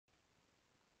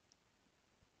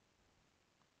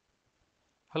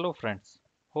Hello friends,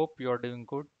 hope you are doing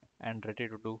good and ready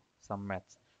to do some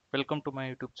maths. Welcome to my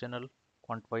YouTube channel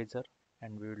Quantwiser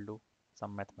and we will do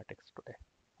some mathematics today.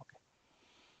 Okay.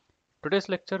 Today's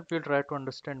lecture we will try to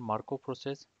understand Markov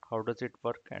process, how does it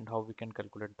work and how we can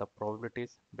calculate the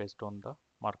probabilities based on the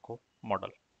Markov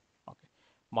model. Okay.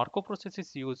 Markov process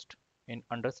is used in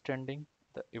understanding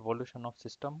the evolution of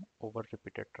system over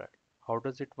repeated trial. How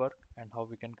does it work and how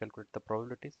we can calculate the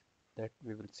probabilities that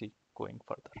we will see going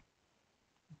further.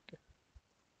 Okay.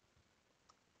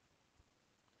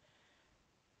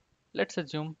 Let's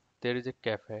assume there is a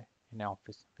cafe in an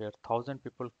office where 1,000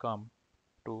 people come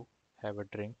to have a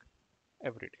drink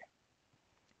every day.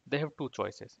 They have two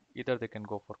choices. Either they can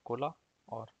go for cola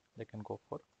or they can go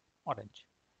for orange.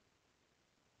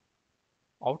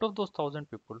 Out of those 1,000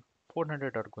 people,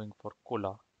 400 are going for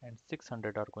cola and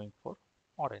 600 are going for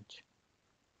orange.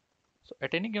 So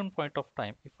at any given point of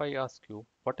time, if I ask you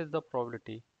what is the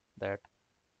probability that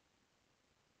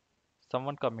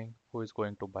someone coming who is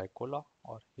going to buy cola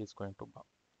or he is going to buy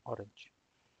orange,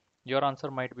 your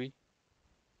answer might be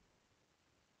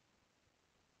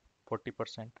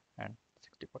 40% and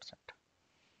 60%.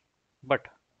 But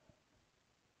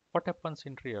what happens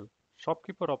in real?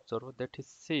 Shopkeeper observe that his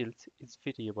sales is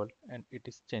variable and it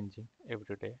is changing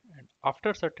every day, and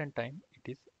after certain time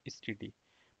it is steady.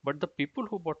 But the people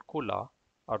who bought cola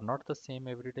are not the same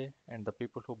every day and the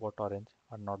people who bought orange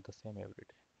are not the same every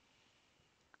day.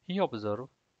 He observe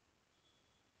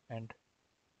and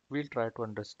we'll try to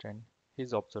understand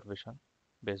his observation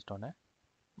based on a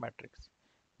matrix.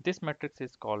 This matrix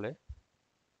is called a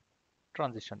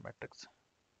transition matrix.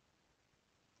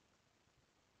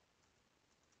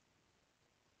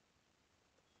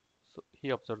 So he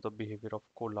observed the behavior of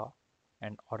cola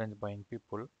and orange buying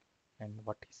people, and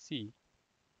what he see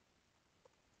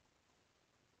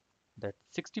that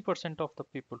 60% of the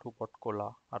people who bought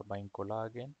cola are buying cola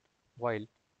again, while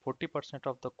 40%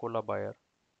 of the cola buyer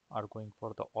are going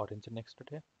for the orange next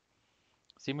day.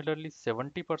 Similarly,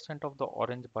 70% of the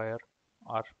orange buyer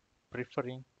are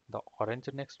preferring the orange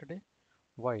next day,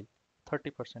 while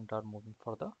 30% are moving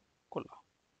for the cola.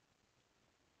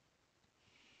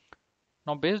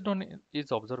 Now, based on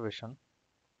his observation,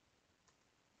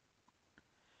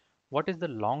 what is the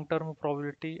long-term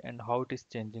probability and how it is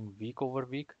changing week over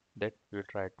week, that we will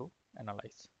try to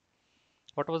analyze.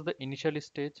 What was the initial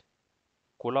stage?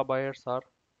 Cola buyers are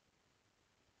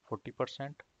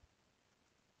 40%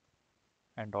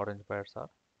 and orange buyers are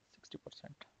 60%.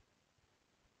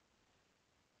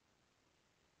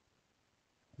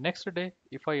 Next day,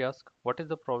 if I ask what is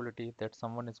the probability that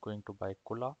someone is going to buy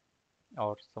cola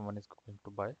or someone is going to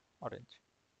buy orange.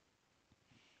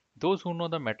 Those who know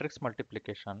the matrix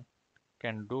multiplication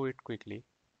can do it quickly,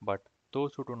 but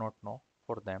those who do not know,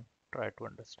 for them, try to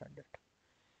understand it.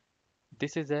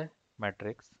 This is a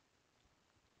matrix.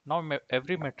 Now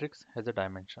every matrix has a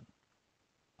dimension.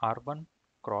 R1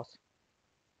 cross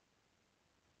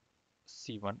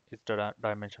C1 is the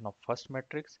dimension of first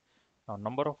matrix. Now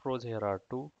number of rows here are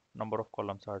 2, number of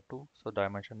columns are 2, so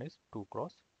dimension is 2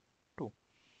 cross 2.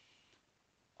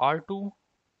 R2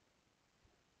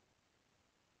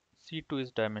 C2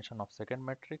 is dimension of second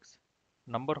matrix.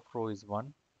 Number of row is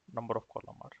 1, number of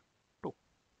column are 2.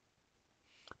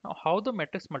 Now how the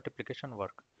matrix multiplication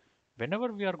work?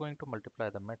 Whenever we are going to multiply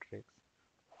the matrix,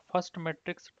 first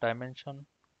matrix dimension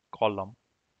column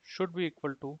should be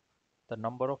equal to the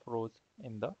number of rows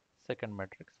in the second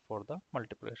matrix for the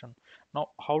multiplication. Now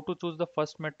how to choose the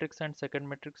first matrix and second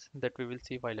matrix, that we will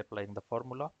see while applying the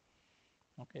formula.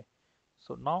 Okay,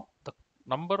 so now the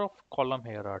number of column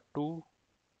here are 2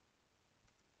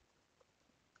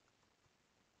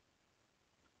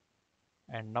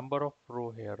 and number of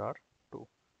row here are 2.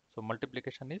 So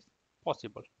multiplication is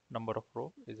possible. Number of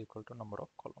row is equal to number of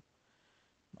column.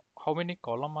 Now, how many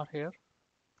column are here?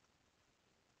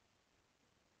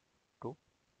 2.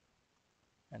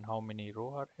 And how many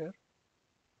row are here?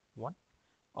 1.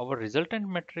 Our resultant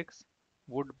matrix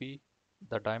would be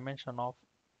the dimension of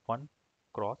 1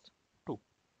 cross 2.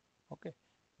 Okay,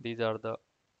 these are the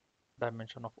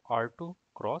dimension of R2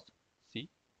 cross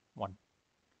C1.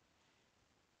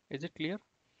 Is it clear?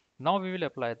 Now we will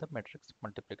apply the matrix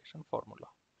multiplication formula.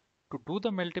 To do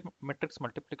the matrix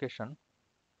multiplication,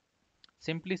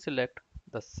 simply select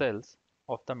the cells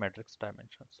of the matrix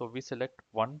dimension. So we select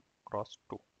 1 cross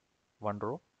 2, 1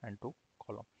 row and 2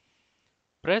 column.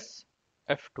 Press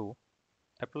F2,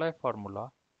 apply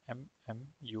formula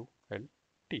MMULT,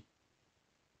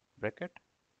 bracket,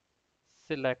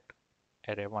 select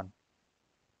array 1.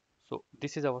 So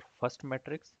this is our first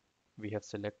matrix we have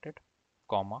selected,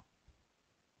 comma,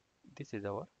 this is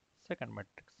our second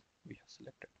matrix we have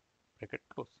selected, bracket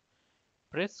close.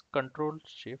 Press Control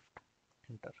Shift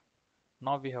Enter.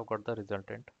 Now we have got the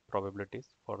resultant probabilities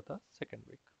for the second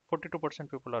week. 42%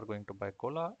 people are going to buy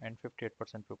cola and 58%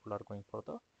 people are going for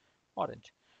the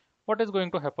orange. What is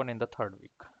going to happen in the third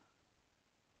week?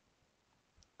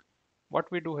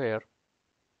 What we do here,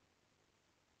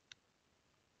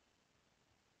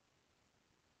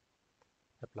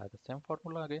 apply the same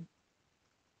formula again.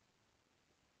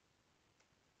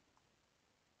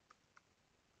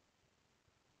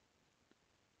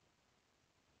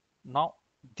 Now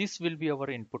this will be our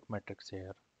input matrix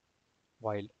here,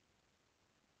 while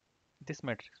this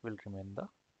matrix will remain the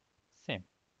same.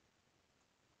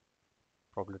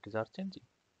 Probabilities are changing.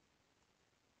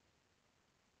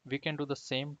 We can do the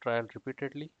same trial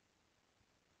repeatedly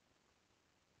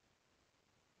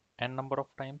n number of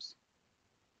times.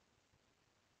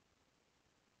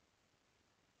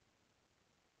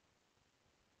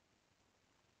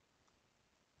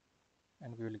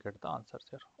 And we will get the answers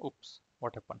here. Oops,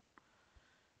 what happened?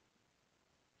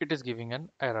 It is giving an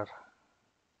error.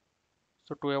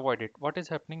 So to avoid it, what is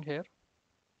happening here?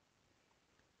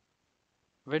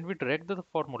 When we drag the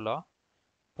formula,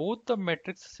 both the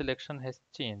matrix selection has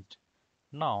changed.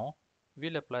 Now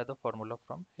we'll apply the formula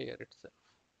from here itself.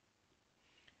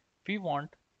 We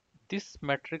want this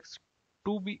matrix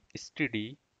to be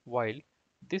steady while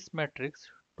this matrix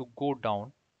to go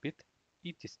down with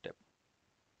each step.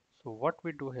 So what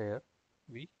we do here,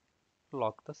 we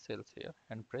lock the cells here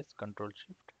and press Ctrl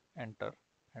Shift Enter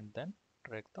and then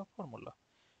drag the formula.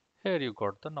 Here you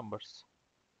got the numbers.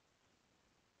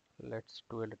 Let's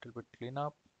do a little bit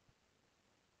cleanup.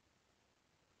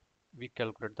 We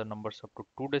calculate the numbers up to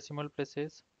 2 decimal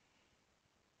places.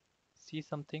 See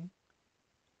something?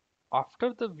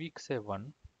 After the week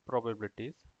 7,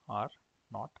 probabilities are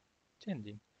not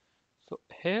changing. So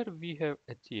here we have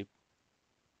achieved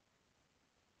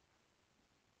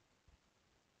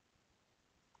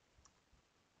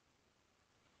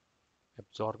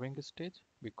absorbing stage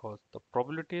because the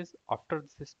probabilities after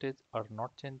this stage are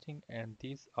not changing, and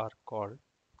these are called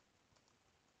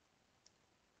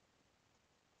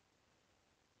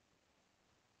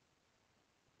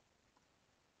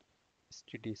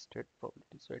steady state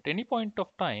probability. So at any point of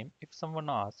time, if someone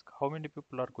asks how many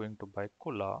people are going to buy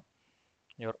cola,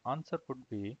 your answer would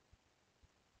be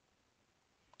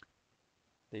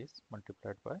this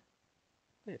multiplied by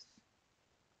this.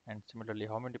 And similarly,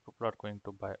 how many people are going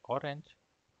to buy orange?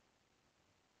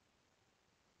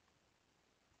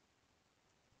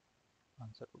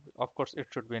 Answer would be, of course, it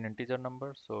should be an integer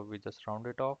number, so we just round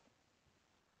it off.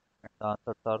 And the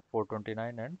answers are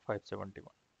 429 and 571.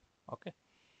 Okay.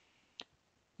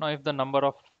 Now, if the number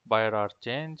of buyer are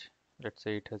changed, let's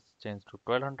say it has changed to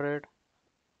 1200,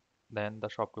 then the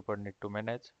shopkeeper need to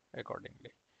manage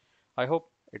accordingly. I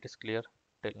hope it is clear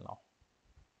till now.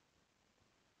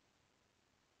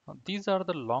 Now these are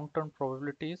the long-term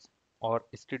probabilities or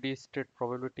steady state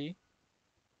probability.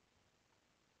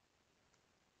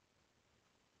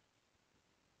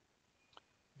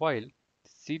 While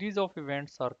series of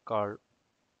events are called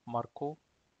Markov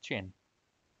chain.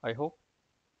 I hope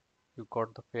you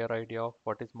got the fair idea of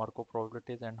what is Markov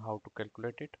probabilities and how to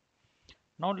calculate it.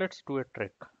 Now let's do a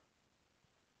trick.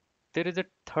 There is a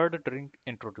third drink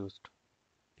introduced.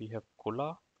 We have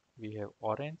cola, we have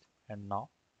orange, and now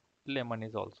lemon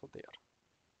is also there.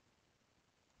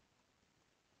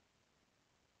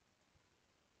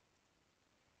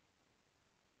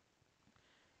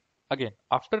 Again,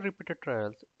 after repeated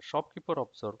trials, shopkeeper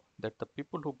observed that the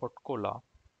people who bought cola,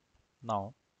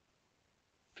 now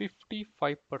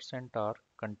 55% are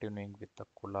continuing with the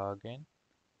cola again,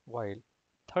 while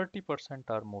 30%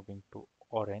 are moving to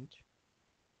orange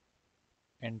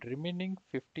and remaining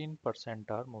 15%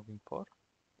 are moving for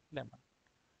lemon.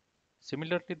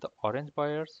 Similarly, the orange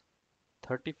buyers,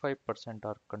 35%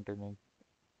 are continuing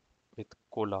with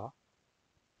cola.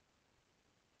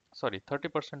 Sorry,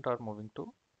 30% are moving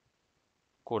to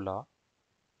cola,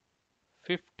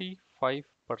 55%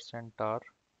 are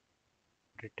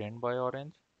retained by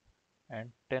orange,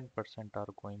 and 10% are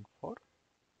going for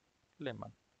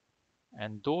lemon.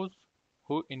 And those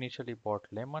who initially bought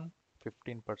lemon,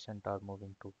 15% are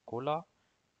moving to cola,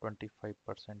 25%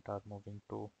 are moving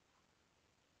to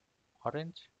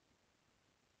orange,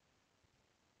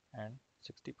 and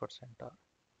 60% are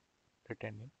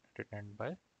retained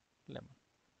by lemon.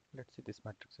 Let's see this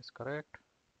matrix is correct.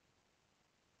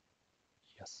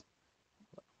 Yes,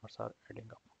 the numbers are adding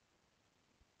up.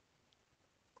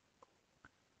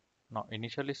 Now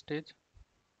initial stage,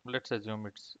 let's assume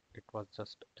it was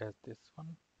just as this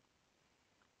one.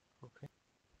 Okay.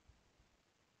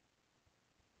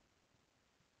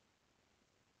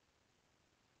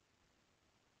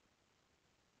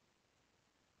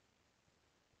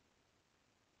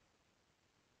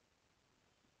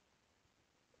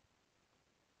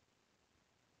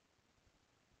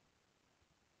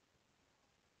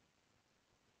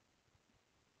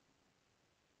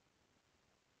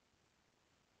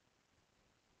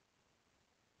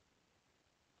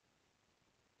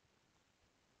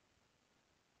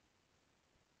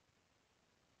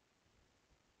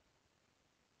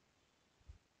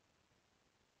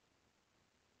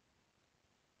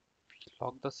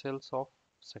 Lock the cells of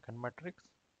second matrix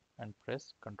and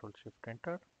press Ctrl Shift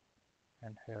Enter,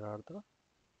 and here are the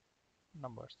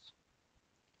numbers.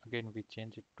 Again we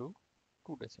change it to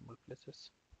 2 decimal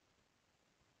places.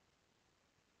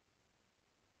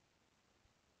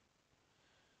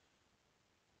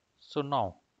 So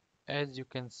now, as you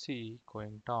can see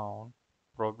going down,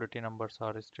 probability numbers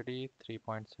are steady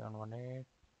 3.718241,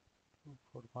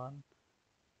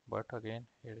 but again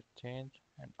here it change,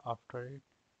 and after it,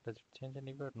 does it change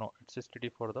anywhere? No, it's steady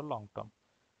for the long term.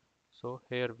 So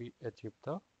here we achieve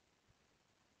the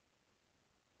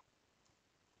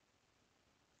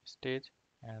stage,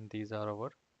 and these are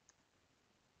our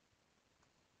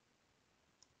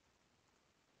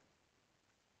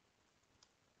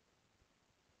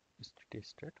steady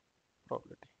state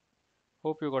probability.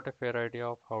 Hope you got a fair idea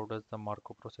of how does the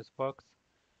Markov process works.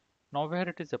 Now where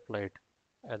it is applied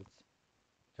else?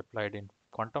 Applied in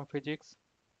quantum physics,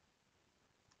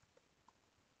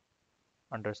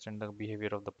 understand the behavior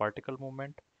of the particle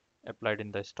movement, applied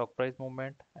in the stock price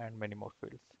movement, and many more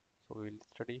fields. So we will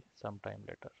study sometime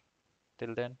later.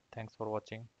 Till then, thanks for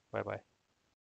watching. Bye bye.